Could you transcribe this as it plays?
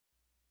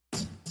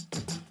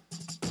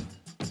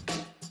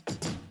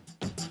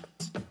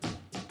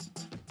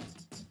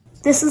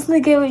This is the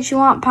Get What You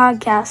Want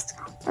podcast.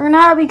 Learn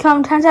how to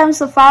become 10 times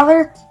the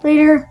father,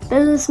 leader,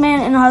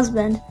 businessman, and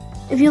husband.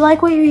 If you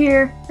like what you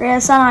hear, rate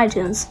us on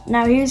iTunes.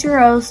 Now here's your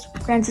host,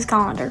 Francis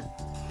Collender.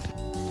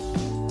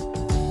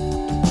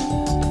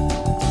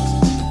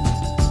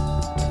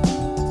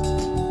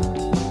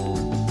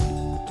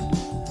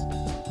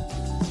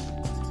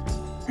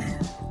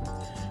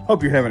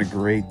 Hope you're having a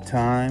great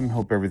time.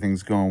 Hope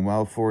everything's going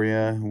well for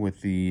you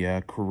with the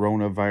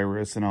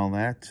coronavirus and all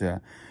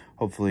that.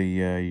 Hopefully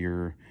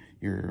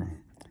you're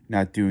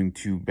not doing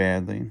too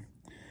badly.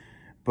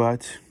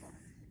 But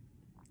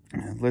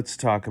let's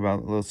talk about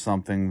a little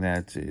something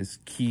that is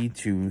key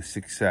to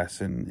success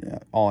in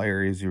all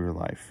areas of your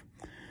life.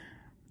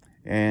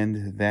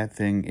 And that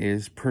thing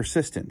is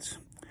persistence.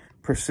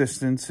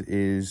 Persistence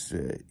is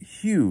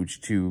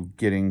huge to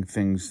getting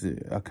things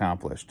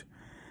accomplished.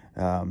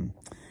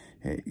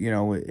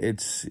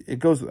 It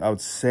goes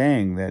without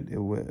saying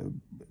that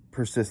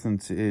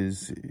persistence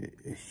is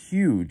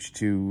huge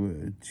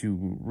to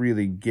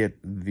really get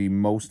the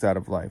most out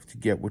of life, to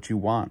get what you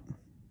want.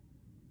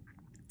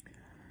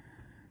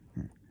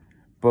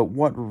 But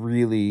what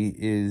really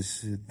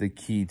is the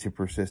key to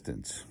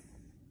persistence?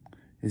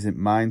 Is it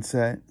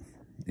mindset?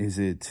 Is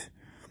it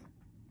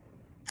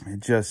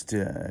just,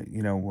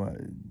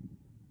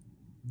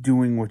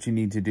 doing what you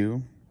need to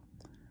do?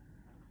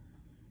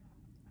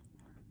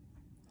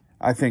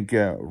 I think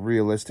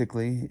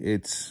realistically,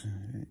 it's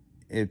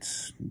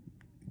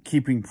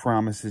keeping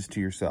promises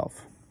to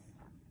yourself.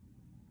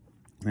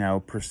 Now,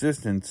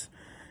 persistence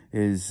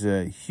is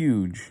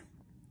huge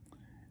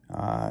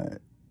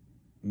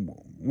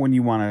when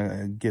you want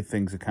to get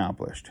things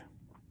accomplished,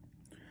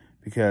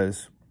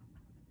 because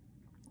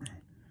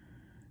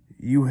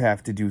you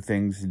have to do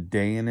things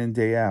day in and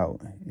day out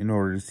in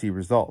order to see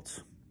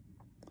results.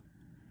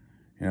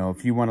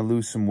 If you want to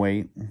lose some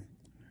weight,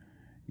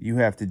 you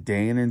have to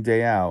day in and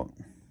day out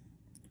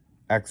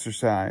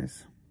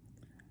exercise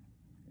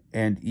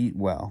and eat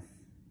well.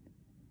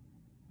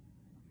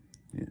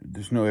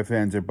 There's no ifs,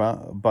 ands, or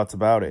buts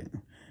about it.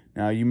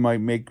 Now, you might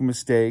make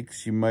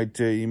mistakes. You might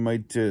eat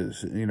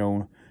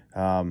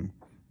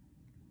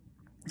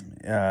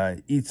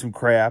some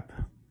crap,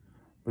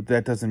 but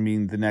that doesn't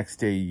mean the next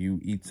day you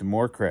eat some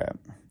more crap.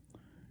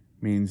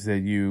 It means that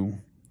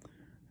you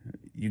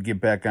get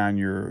back on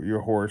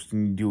your horse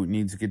and you do what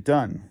needs to get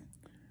done.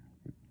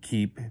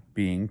 Keep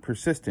being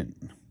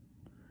persistent.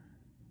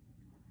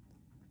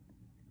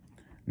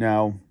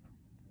 Now,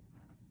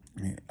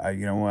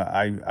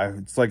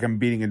 it's like I'm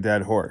beating a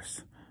dead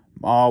horse.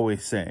 I'm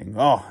always saying,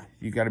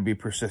 you got to be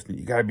persistent.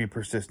 You got to be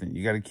persistent.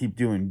 You got to keep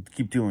doing.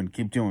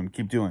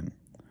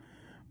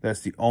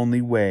 That's the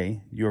only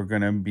way you're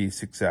going to be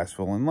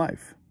successful in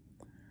life.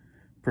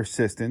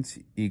 Persistence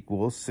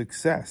equals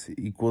success,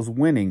 equals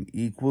winning,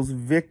 equals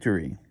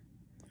victory.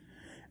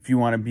 If you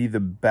want to be the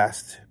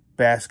best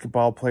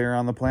basketball player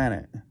on the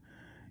planet,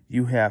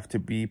 you have to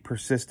be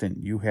persistent.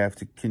 You have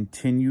to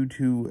continue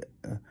to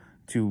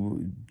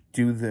do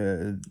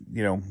the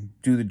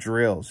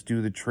drills,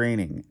 do the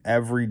training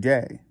every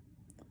day.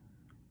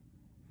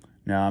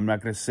 Now, I'm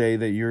not going to say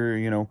that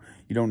you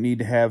don't need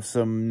to have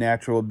some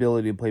natural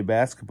ability to play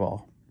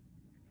basketball,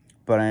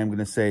 but I am going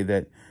to say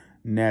that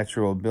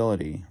natural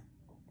ability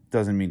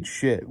doesn't mean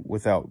shit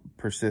without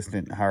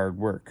persistent hard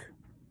work.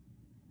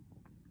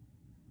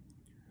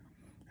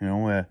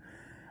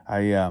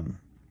 I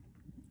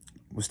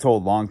was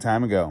told a long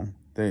time ago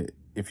that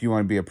if you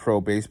want to be a pro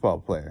baseball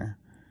player,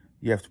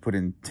 you have to put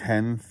in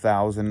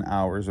 10,000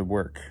 hours of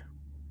work.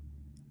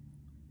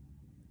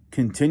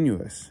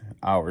 Continuous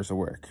hours of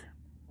work.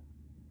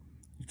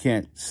 You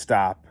can't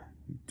stop,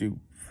 do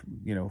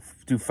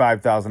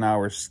 5,000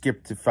 hours,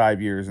 skip to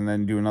 5 years, and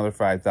then do another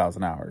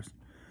 5,000 hours.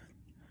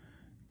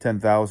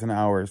 10,000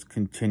 hours,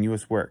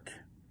 continuous work.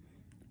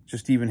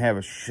 Just to even have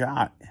a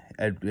shot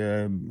at,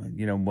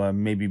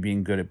 maybe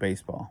being good at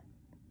baseball.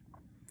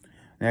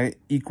 That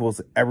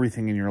equals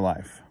everything in your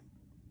life.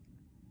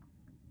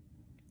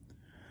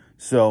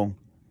 So,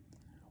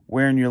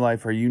 where in your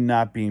life are you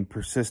not being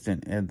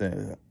persistent at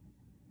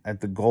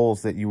the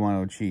goals that you want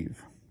to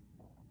achieve?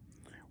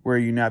 Where are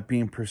you not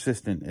being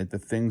persistent at the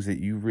things that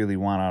you really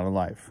want out of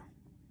life?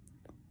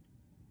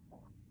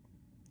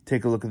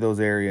 Take a look at those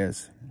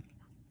areas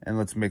and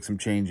let's make some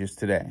changes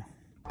today.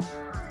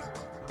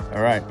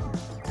 All right.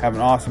 Have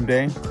an awesome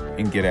day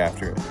and get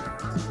after it.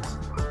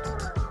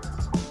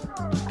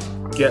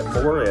 Get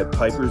more at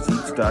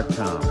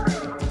piperseats.com.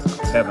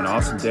 Have an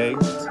awesome day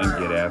and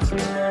get after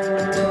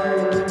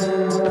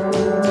it.